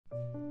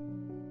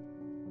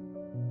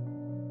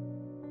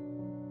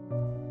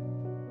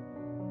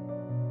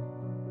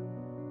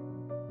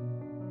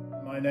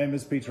name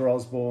is Peter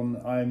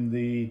Osborne. I'm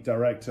the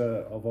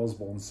director of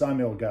Osborne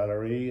Samuel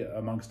Gallery.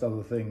 Amongst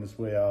other things,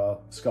 we are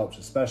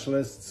sculpture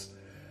specialists.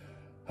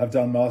 I've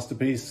done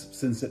Masterpiece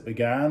since it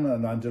began,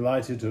 and I'm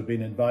delighted to have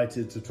been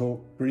invited to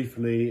talk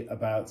briefly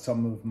about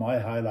some of my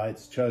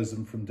highlights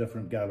chosen from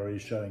different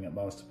galleries showing at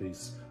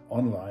Masterpiece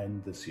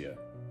online this year.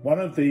 One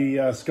of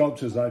the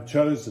sculptures I've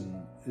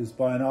chosen is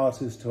by an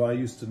artist who I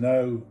used to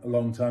know a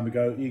long time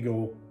ago,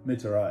 Igor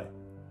Mitterai,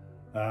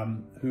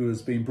 who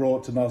has been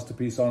brought to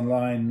Masterpiece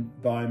online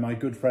by my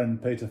good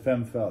friend Peter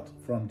Femfeld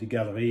from Die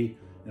Galerie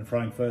in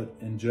Frankfurt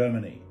in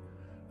Germany.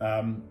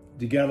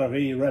 Die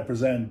Galerie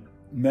represent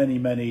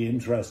many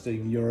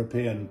interesting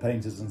European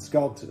painters and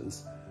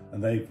sculptors,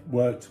 and they've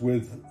worked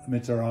with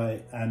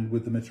Mitterai and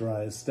with the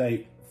Mitterai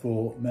estate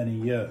for many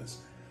years.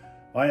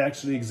 I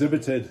actually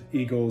exhibited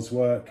Igor's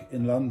work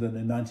in London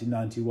in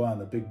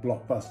 1991, a big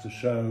blockbuster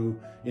show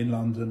in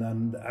London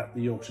and at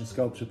the Yorkshire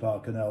Sculpture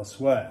Park and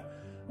elsewhere.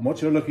 And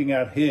what you're looking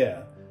at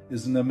here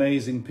is an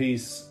amazing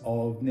piece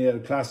of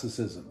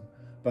neoclassicism,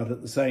 but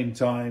at the same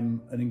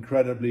time, an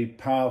incredibly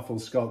powerful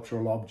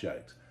sculptural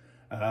object.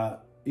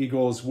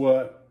 Igor's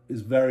work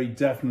is very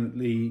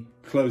definitely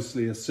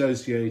closely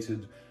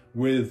associated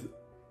with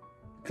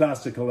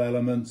classical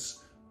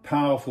elements,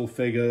 powerful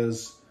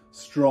figures,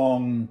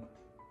 strong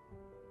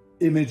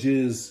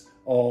images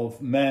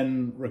of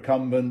men,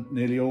 recumbent,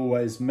 nearly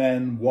always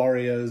men,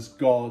 warriors,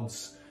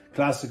 gods,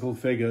 classical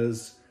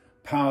figures,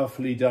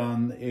 powerfully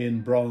done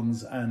in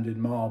bronze and in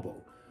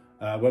marble.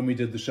 When we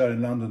did the show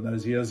in London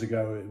those years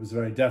ago, it was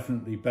very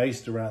definitely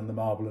based around the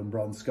marble and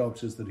bronze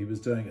sculptures that he was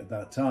doing at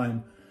that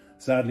time.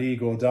 Sadly,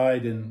 Igor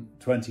died in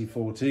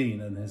 2014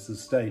 and his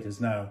estate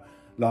is now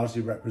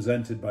largely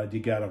represented by Die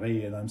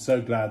Galerie, and I'm so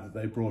glad that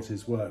they brought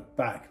his work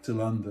back to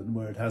London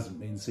where it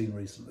hasn't been seen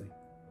recently.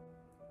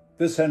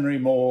 This Henry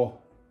Moore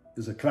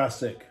is a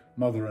classic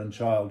mother and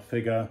child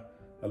figure,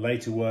 a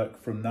later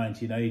work from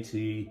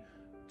 1980,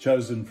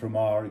 chosen from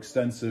our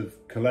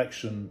extensive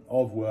collection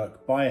of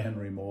work by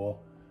Henry Moore,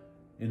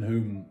 in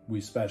whom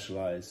we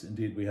specialise.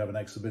 Indeed, we have an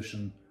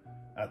exhibition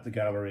at the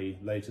gallery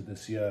later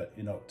this year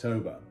in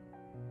October.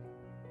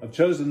 I've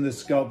chosen this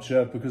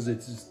sculpture because it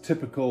is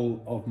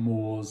typical of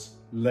Moore's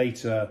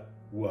later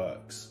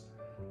works.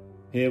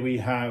 Here we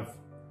have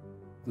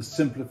the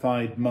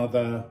simplified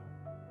mother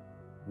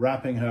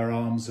wrapping her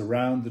arms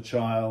around the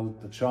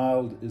child. The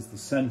child is the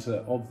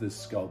centre of this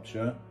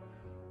sculpture.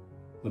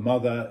 The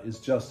mother is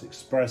just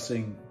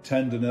expressing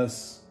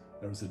tenderness.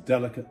 There is a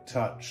delicate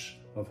touch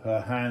of her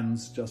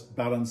hands just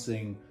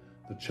balancing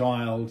the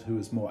child, who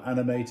is more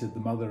animated. The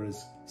mother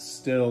is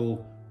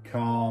still,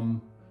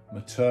 calm,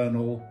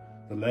 maternal.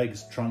 The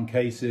legs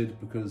truncated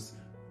because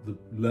the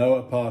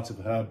lower part of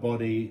her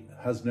body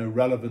has no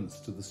relevance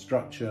to the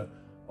structure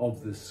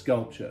of this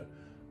sculpture.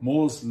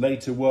 Moore's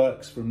later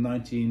works from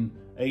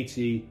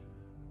 1980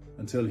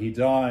 until he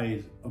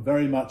died are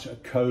very much a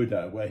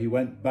coda, where he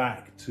went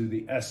back to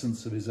the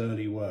essence of his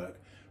early work,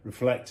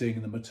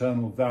 reflecting the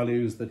maternal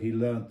values that he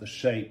learnt, the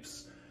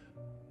shapes.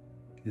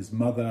 His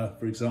mother,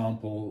 for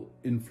example,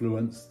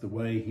 influenced the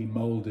way he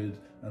moulded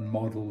and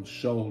modelled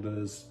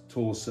shoulders,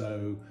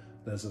 torso.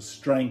 There's a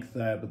strength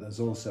there, but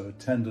there's also a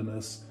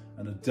tenderness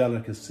and a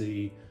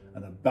delicacy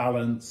and a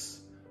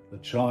balance. The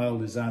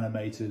child is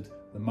animated,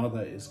 the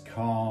mother is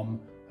calm,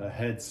 her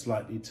head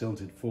slightly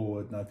tilted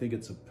forward, and I think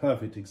it's a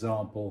perfect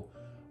example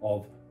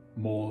of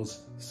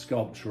Moore's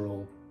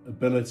sculptural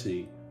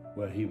ability,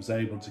 where he was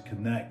able to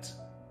connect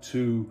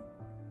two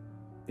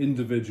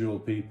individual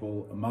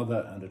people, a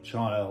mother and a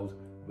child,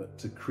 but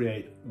to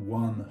create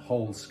one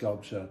whole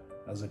sculpture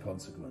as a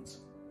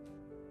consequence.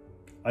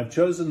 I've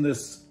chosen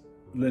this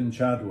Lynn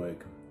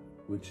Chadwick,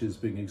 which is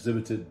being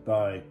exhibited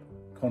by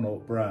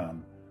Connaught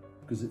Brown,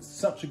 because it's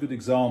such a good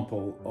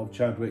example of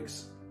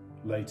Chadwick's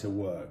later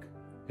work.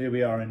 Here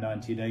we are in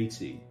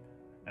 1980,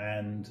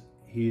 and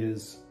he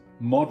is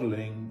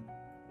modelling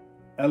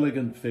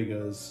elegant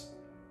figures,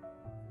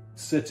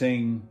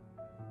 sitting,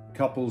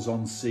 couples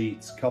on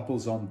seats,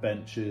 couples on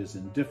benches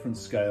in different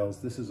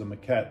scales. This is a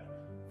maquette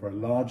for a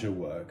larger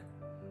work,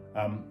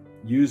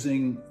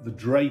 using the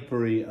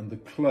drapery and the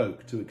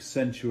cloak to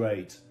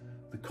accentuate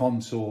the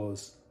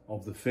contours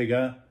of the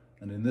figure.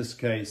 And in this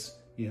case,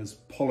 he has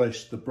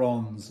polished the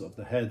bronze of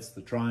the heads,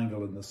 the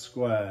triangle and the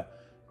square,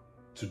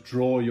 to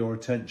draw your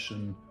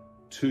attention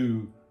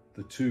to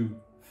the two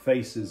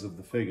faces of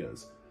the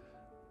figures.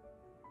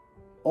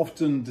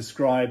 Often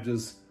described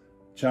as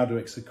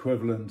Chadwick's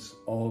equivalent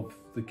of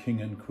the King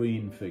and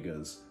Queen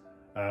figures.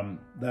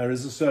 There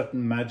is a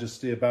certain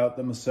majesty about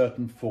them, a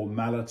certain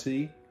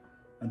formality,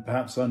 and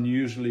perhaps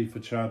unusually for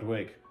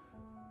Chadwick,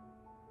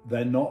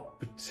 they're not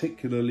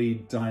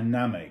particularly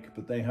dynamic,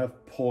 but they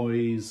have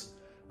poise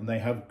and they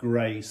have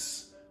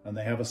grace and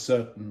they have a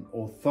certain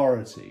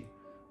authority.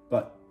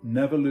 But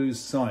never lose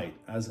sight,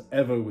 as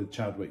ever with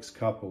Chadwick's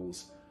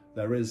couples,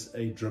 there is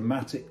a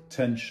dramatic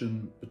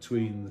tension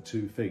between the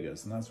two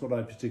figures. And that's what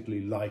I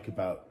particularly like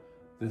about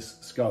this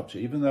sculpture.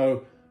 Even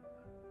though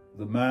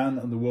the man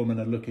and the woman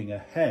are looking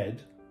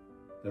ahead,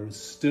 there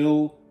is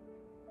still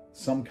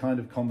some kind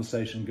of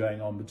conversation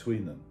going on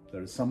between them.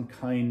 There is some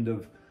kind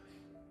of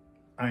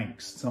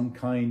angst, some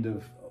kind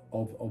of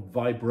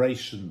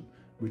vibration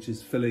which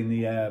is filling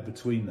the air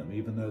between them,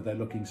 even though they're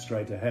looking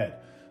straight ahead.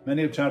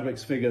 Many of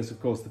Chadwick's figures,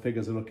 of course, the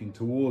figures are looking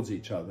towards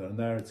each other, and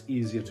there it's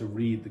easier to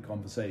read the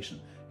conversation.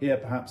 Here,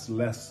 perhaps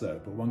less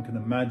so, but one can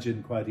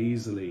imagine quite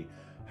easily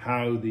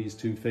how these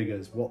two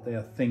figures, what they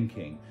are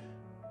thinking,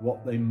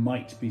 what they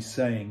might be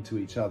saying to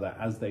each other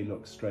as they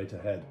look straight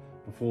ahead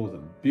before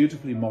them.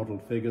 Beautifully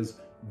modelled figures,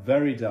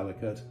 very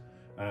delicate.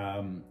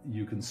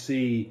 You can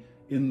see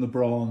in the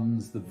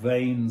bronze the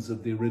veins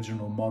of the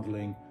original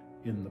modelling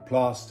in the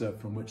plaster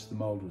from which the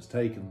mould was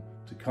taken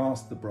to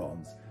cast the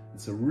bronze.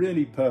 It's a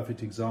really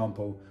perfect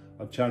example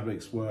of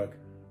Chadwick's work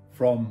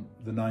from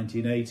the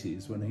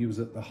 1980s, when he was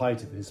at the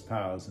height of his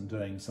powers and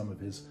doing some of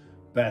his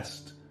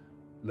best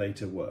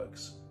later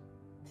works.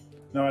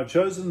 Now, I've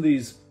chosen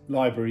these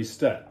library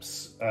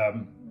steps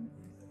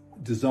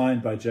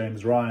designed by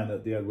James Ryan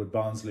at the Edward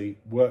Barnsley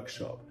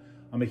workshop.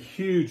 I'm a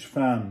huge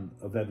fan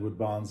of Edward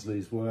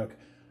Barnsley's work,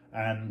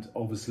 and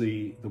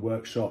obviously the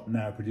workshop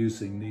now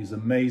producing these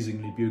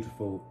amazingly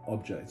beautiful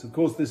objects. Of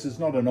course, this is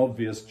not an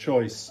obvious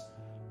choice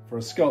for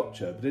a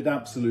sculpture, but it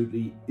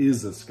absolutely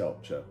is a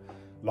sculpture.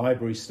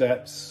 Library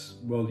steps,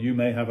 well, you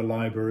may have a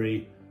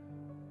library.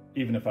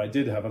 Even if I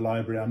did have a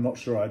library, I'm not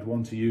sure I'd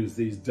want to use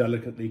these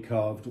delicately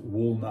carved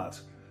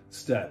walnut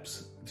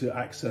steps to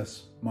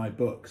access my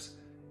books.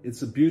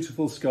 It's a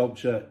beautiful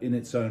sculpture in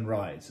its own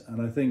right,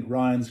 and I think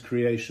Ryan's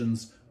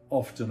creations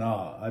often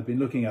are. I've been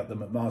looking at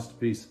them at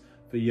Masterpiece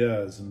for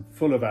years and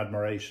full of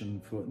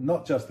admiration for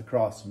not just the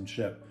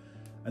craftsmanship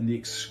and the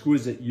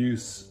exquisite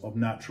use of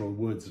natural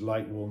woods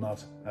like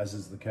walnut, as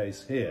is the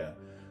case here,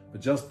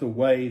 but just the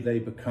way they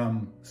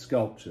become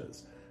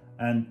sculptures.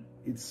 And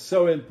it's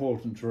so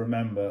important to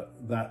remember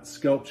that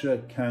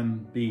sculpture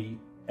can be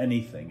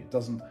anything. It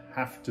doesn't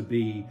have to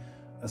be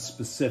a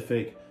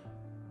specific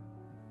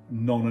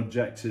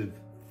non-objective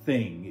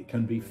thing. It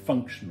can be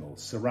functional.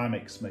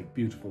 Ceramics make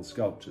beautiful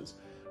sculptures.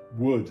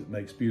 Wood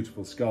makes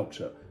beautiful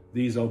sculpture.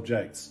 These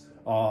objects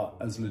are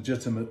as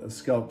legitimate as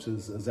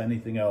sculptures as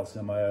anything else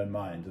in my own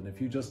mind. And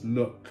if you just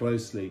look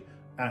closely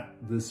at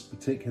this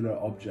particular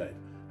object,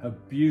 how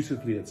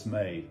beautifully it's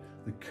made,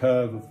 the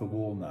curve of the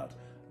walnut,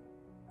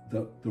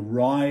 the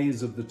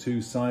rise of the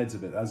two sides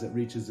of it as it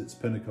reaches its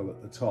pinnacle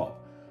at the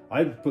top.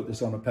 I'd put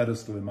this on a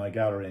pedestal in my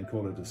gallery and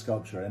call it a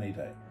sculpture any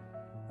day.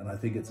 And I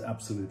think it's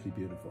absolutely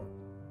beautiful.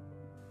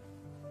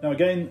 Now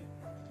again,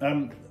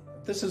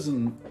 this is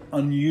an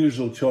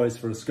unusual choice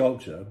for a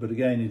sculpture, but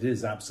again, it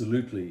is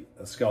absolutely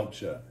a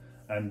sculpture.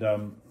 And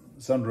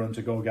Sundar and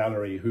Tagore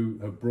Gallery, who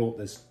have brought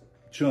this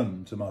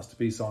Chun to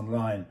Masterpiece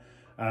online,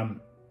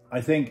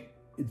 I think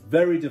it's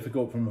very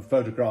difficult from a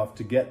photograph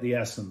to get the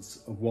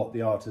essence of what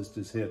the artist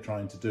is here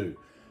trying to do.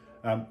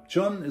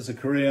 Chun is a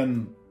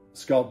Korean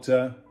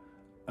sculptor,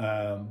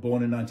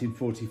 born in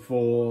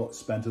 1944,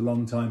 spent a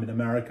long time in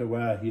America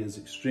where he is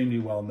extremely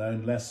well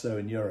known, less so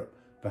in Europe,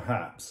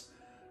 perhaps.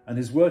 And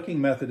his working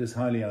method is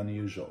highly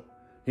unusual.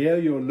 Here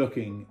you're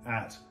looking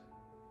at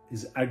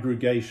his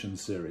aggregation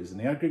series, and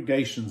the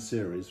aggregation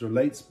series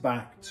relates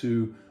back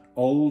to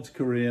old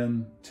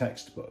Korean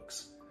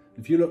textbooks.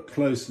 If you look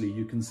closely,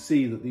 you can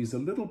see that these are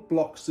little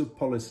blocks of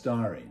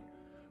polystyrene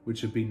which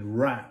have been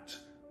wrapped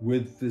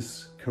with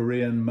this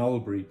Korean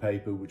mulberry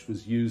paper which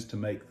was used to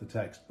make the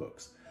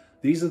textbooks.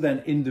 These are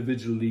then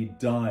individually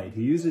dyed.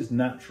 He uses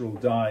natural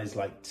dyes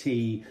like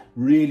tea,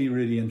 really,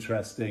 really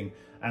interesting.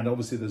 And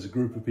obviously there's a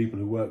group of people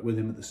who work with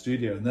him at the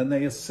studio, and then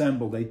they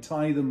assemble, they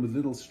tie them with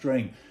little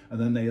string, and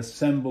then they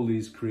assemble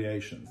these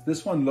creations.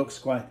 This one looks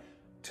quite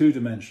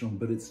two-dimensional,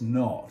 but it's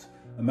not.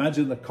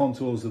 Imagine the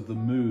contours of the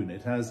moon.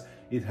 It has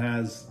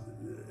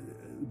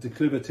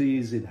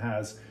declivities, it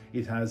has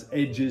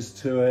edges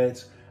to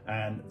it,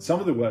 and some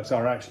of the works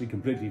are actually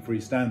completely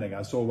freestanding.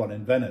 I saw one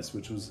in Venice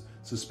which was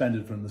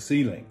suspended from the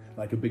ceiling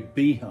like a big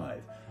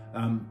beehive.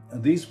 And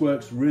these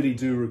works really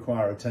do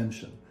require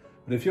attention.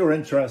 But if you're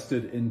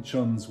interested in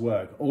Chun's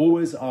work,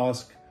 always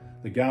ask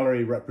the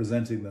gallery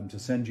representing them to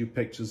send you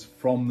pictures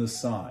from the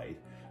side,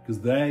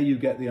 because there you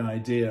get the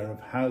idea of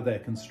how they're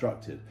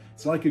constructed.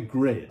 It's like a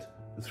grid,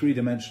 a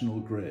three-dimensional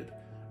grid,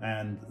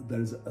 and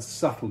there's a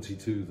subtlety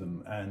to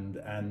them,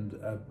 and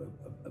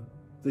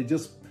they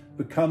just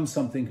become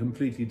something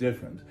completely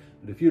different.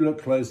 But if you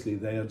look closely,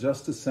 they are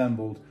just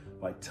assembled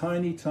by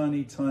tiny,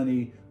 tiny,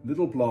 tiny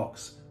little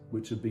blocks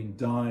which have been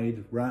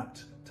dyed,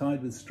 wrapped,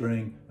 tied with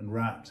string and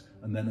wrapped,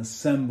 and then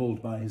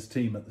assembled by his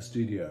team at the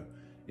studio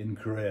in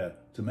Korea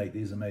to make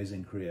these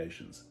amazing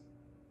creations.